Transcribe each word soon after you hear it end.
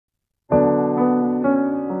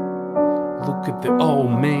Look at the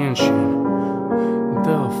old mansion.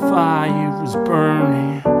 The fire is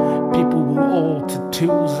burning. People with old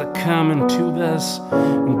tattoos are coming to this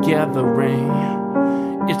gathering.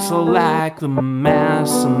 It's like the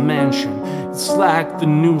mass mansion. It's like the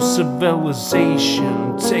new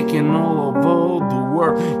civilization taking all over the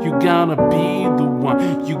world. You gotta be the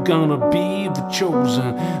one. You gonna be the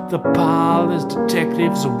chosen. The pilots,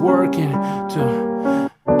 detectives are working to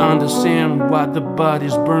understand why the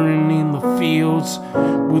body's burning in the fields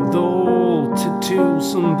with old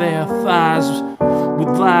tattoos on their thighs, with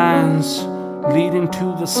lines leading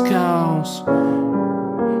to the skulls.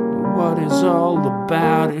 What is all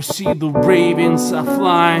about? You see, the ravens are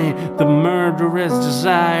flying, the murderous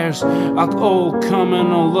desires are all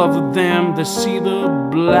coming all over them. They see the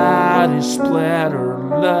blood is splatter,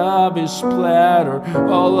 love is splatter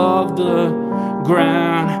all over the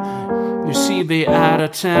ground. You see, they out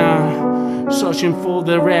of town, searching for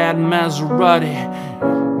the red Maserati.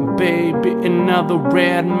 Baby, another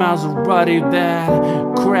red Maserati that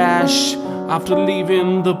crashed after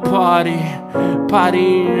leaving the party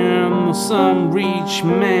in some rich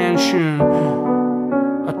mansion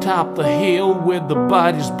atop the hill where the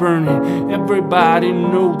body's burning. Everybody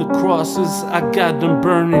know the crosses, I got them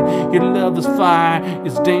burning. Your love is fire,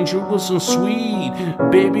 it's dangerous and sweet.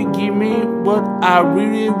 Baby, give me what I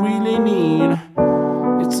really, really need.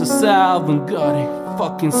 It's a Southern Gothic,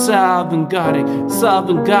 fucking Southern Gothic.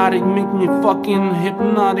 Southern Gothic make me fucking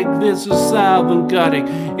hypnotic. This is Southern Gothic.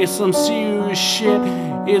 It's some serious shit.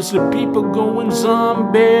 It's the people going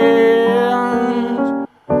zombies.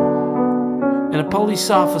 And a police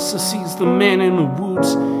officer sees the man in the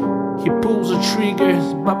woods. He pulls the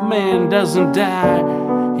triggers, but man doesn't die.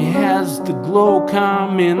 He has the glow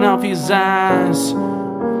coming off his eyes.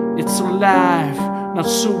 It's alive, not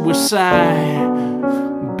suicide.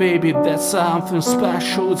 Baby, that's something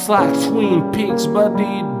special. It's like Twin Peaks, but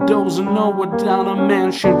he doesn't know what down a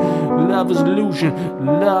mansion. Love is illusion,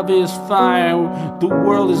 love is fire. The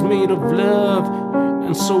world is made of love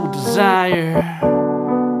and so desire.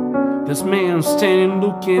 This man standing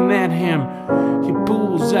looking at him. He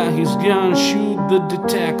pulls out his gun, shoot the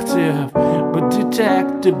detective. But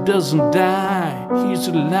detective doesn't die, he's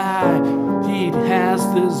alive. He has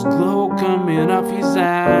this glow coming off his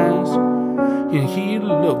eyes. And he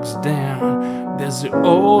looks down, there's an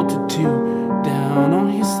old tattoo down on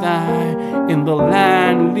his thigh, in the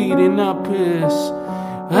line leading up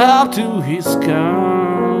to his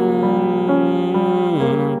skull.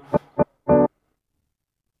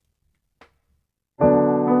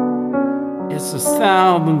 It's a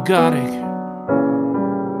Southern Gothic,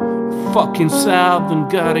 fucking Southern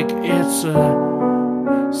Gothic. It's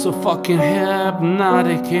so fucking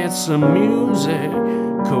hypnotic. It's a music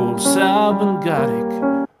called Southern Gothic.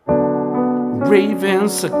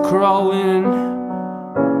 Ravens are crawling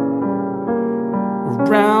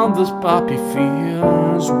around those poppy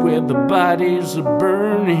fields where the bodies are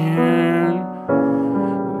burning.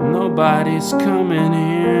 Nobody's coming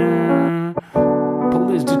in.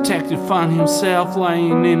 Police detective found himself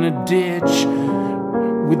lying in a ditch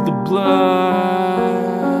with the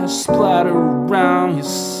blood splattered around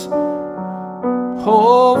his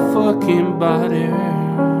whole fucking body.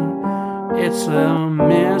 It's a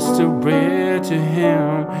mystery to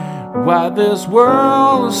him why this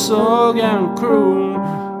world is so damn cruel.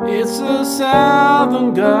 It's a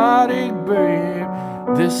Southern Gothic, babe.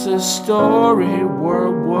 This is story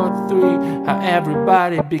World War III, how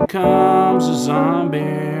everybody becomes a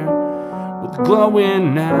zombie with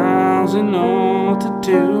glowing eyes and old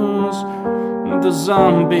tattoos. The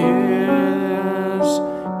zombies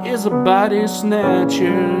is a body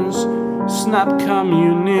snatchers. It's not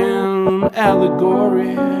communion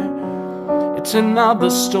allegory. It's another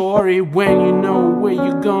story when you know where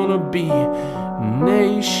you're gonna be.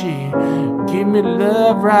 Nation, give me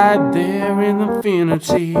love right there in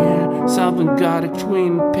infinity. Southern Gothic,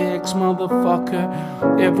 Twin Peaks,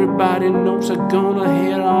 motherfucker. Everybody knows I'm gonna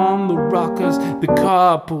hit on the rockers. The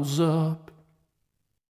car pulls up.